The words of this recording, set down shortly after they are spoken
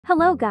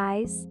Hello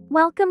guys,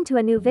 welcome to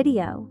a new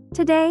video.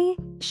 Today,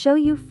 show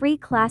you free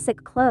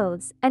classic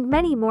clothes and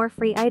many more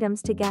free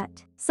items to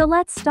get. So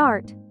let's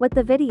start with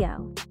the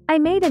video. I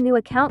made a new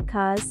account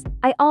cause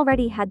I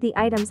already had the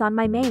items on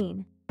my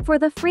main. For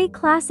the free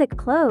classic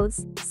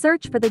clothes,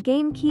 search for the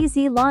game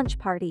KZ Launch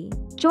Party.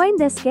 Join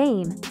this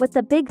game with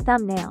the big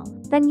thumbnail.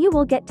 Then you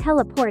will get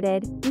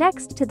teleported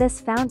next to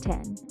this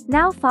fountain.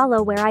 Now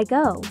follow where I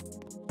go.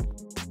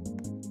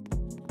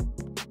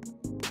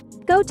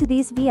 Go to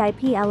these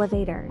VIP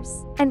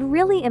elevators. And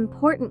really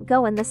important,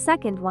 go in the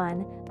second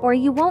one, or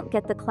you won't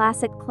get the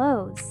classic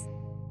clothes.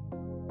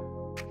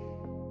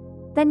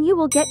 Then you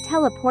will get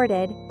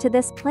teleported to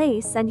this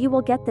place and you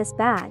will get this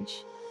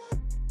badge.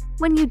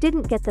 When you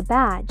didn't get the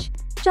badge,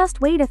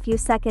 just wait a few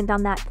seconds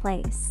on that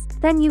place.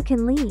 Then you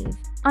can leave.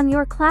 On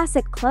your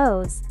classic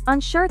clothes, on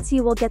shirts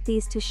you will get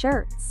these 2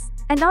 shirts.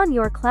 And on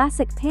your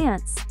classic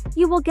pants,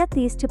 you will get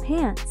these 2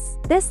 pants.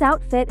 This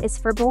outfit is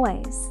for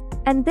boys.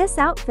 And this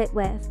outfit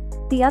with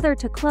the other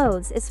 2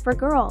 clothes is for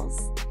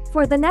girls.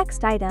 For the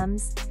next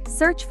items,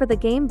 search for the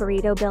game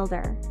Burrito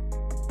Builder.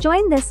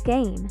 Join this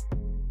game.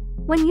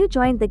 When you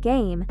join the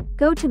game,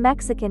 go to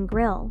Mexican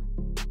Grill.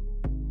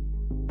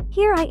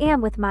 Here I am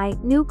with my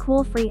new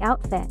cool free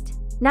outfit.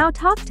 Now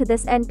talk to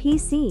this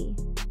NPC.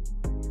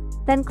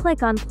 Then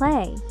click on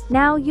play.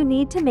 Now you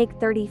need to make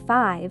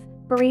 35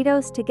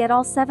 burritos to get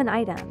all 7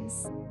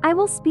 items. I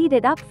will speed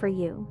it up for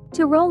you.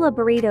 To roll a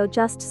burrito,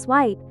 just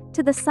swipe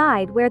to the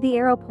side where the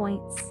arrow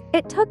points.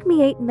 It took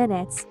me 8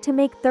 minutes to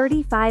make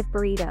 35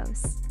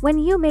 burritos. When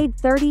you made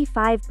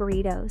 35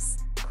 burritos,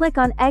 click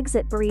on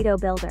Exit Burrito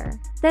Builder.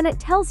 Then it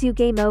tells you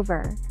game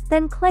over.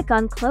 Then click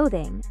on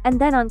Clothing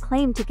and then on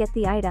Claim to get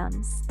the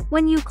items.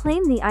 When you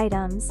claim the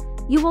items,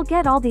 you will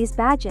get all these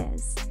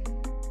badges.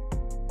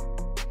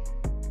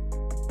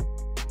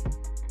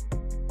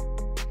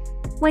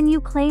 When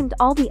you claimed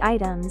all the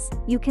items,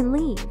 you can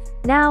leave.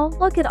 Now,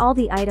 look at all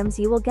the items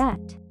you will get.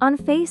 On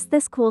face,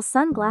 this cool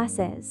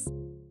sunglasses.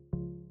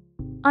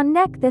 On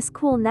neck, this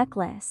cool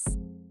necklace.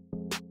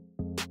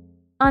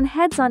 On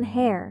heads, on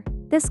hair,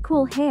 this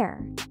cool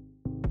hair.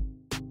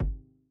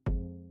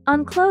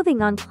 On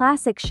clothing, on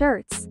classic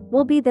shirts,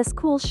 will be this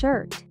cool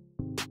shirt.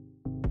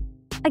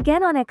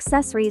 Again, on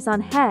accessories,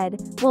 on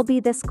head, will be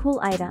this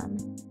cool item.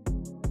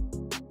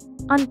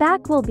 On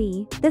back will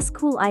be this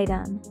cool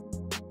item.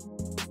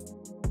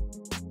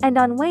 And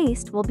on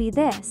waist will be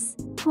this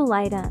cool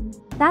item.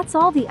 That's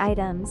all the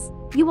items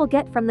you will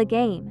get from the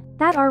game.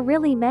 That are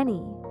really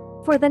many.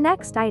 For the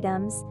next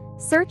items,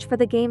 search for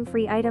the game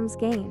Free Items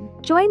game.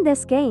 Join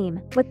this game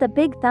with the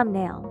big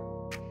thumbnail.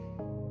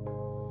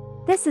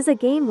 This is a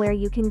game where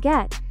you can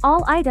get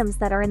all items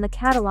that are in the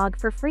catalog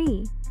for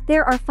free.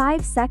 There are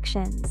 5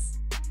 sections.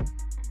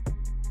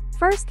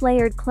 First,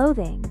 layered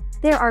clothing.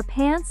 There are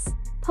pants,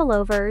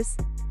 pullovers,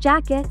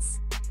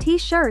 jackets,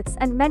 t-shirts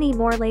and many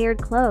more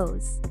layered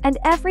clothes. And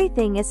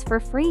everything is for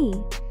free.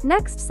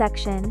 Next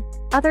section,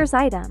 others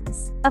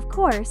items. Of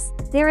course,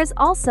 there is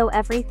also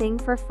everything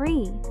for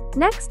free.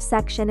 Next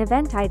section,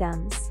 event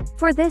items.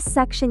 For this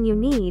section you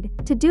need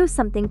to do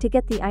something to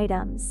get the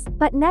items.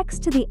 But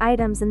next to the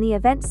items in the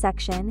event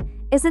section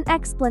is an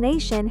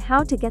explanation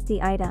how to get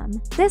the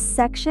item. This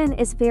section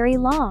is very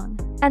long.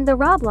 And the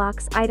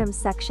Roblox items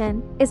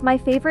section is my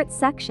favorite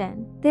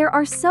section. There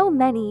are so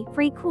many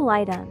free cool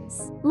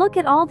items. Look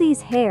at all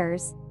these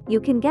hairs you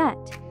can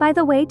get. By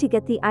the way, to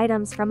get the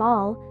items from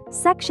all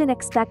section,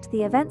 expect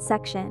the event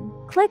section.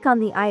 Click on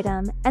the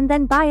item and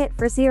then buy it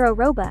for 0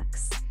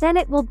 Robux. Then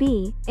it will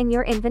be in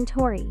your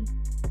inventory.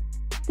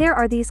 There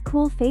are these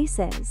cool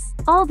faces,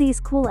 all these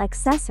cool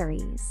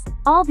accessories,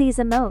 all these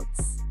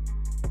emotes,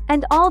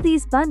 and all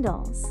these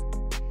bundles.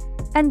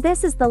 And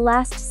this is the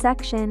last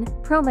section,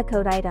 promo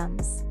code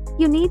items.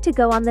 You need to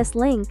go on this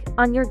link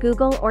on your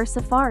Google or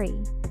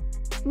Safari.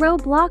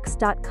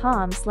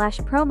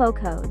 roblox.com/promo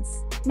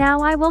codes.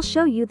 Now I will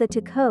show you the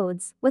 2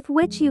 codes with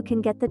which you can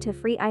get the 2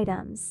 free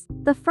items.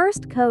 The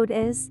first code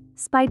is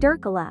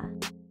Spidercola.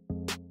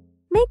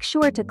 Make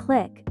sure to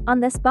click on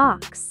this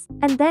box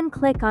and then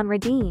click on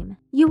redeem.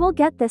 You will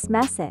get this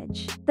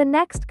message. The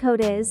next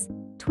code is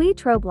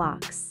Tweet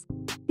Roblox.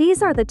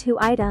 These are the 2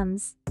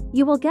 items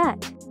you will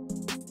get.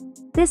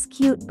 This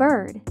cute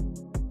bird.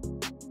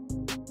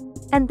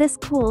 And this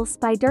cool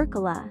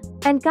Spidercola.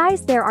 And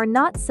guys, there are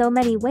not so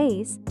many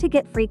ways to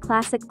get free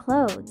classic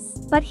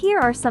clothes. But here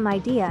are some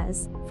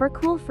ideas for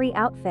cool free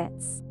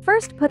outfits.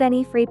 First, put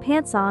any free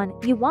pants on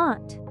you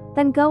want.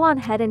 Then go on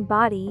head and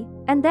body,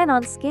 and then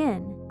on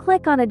skin.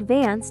 Click on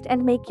advanced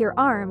and make your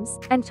arms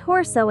and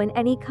torso in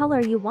any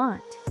color you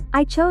want.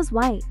 I chose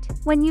white.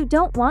 When you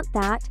don't want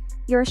that,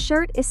 your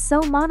shirt is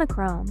so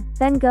monochrome.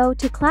 Then go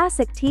to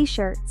classic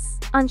t-shirts.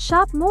 On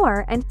Shop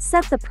More and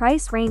set the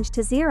price range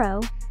to 0.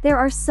 There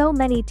are so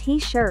many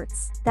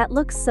t-shirts that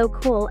look so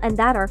cool and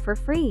that are for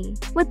free.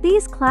 With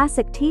these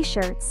classic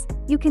t-shirts,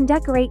 you can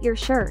decorate your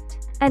shirt.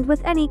 And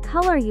with any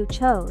color you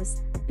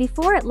chose,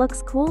 before it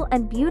looks cool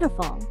and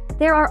beautiful.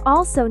 There are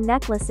also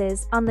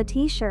necklaces on the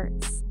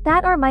t-shirts.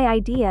 That are my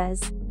ideas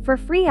for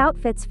free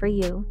outfits for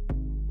you.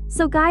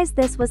 So guys,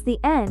 this was the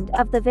end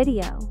of the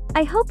video.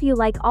 I hope you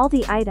like all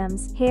the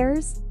items,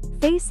 hairs,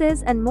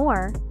 faces and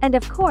more, and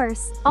of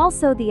course,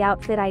 also the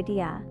outfit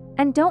idea.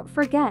 And don't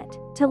forget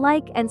to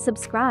like and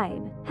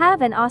subscribe.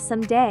 Have an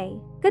awesome day.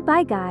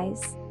 Goodbye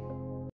guys.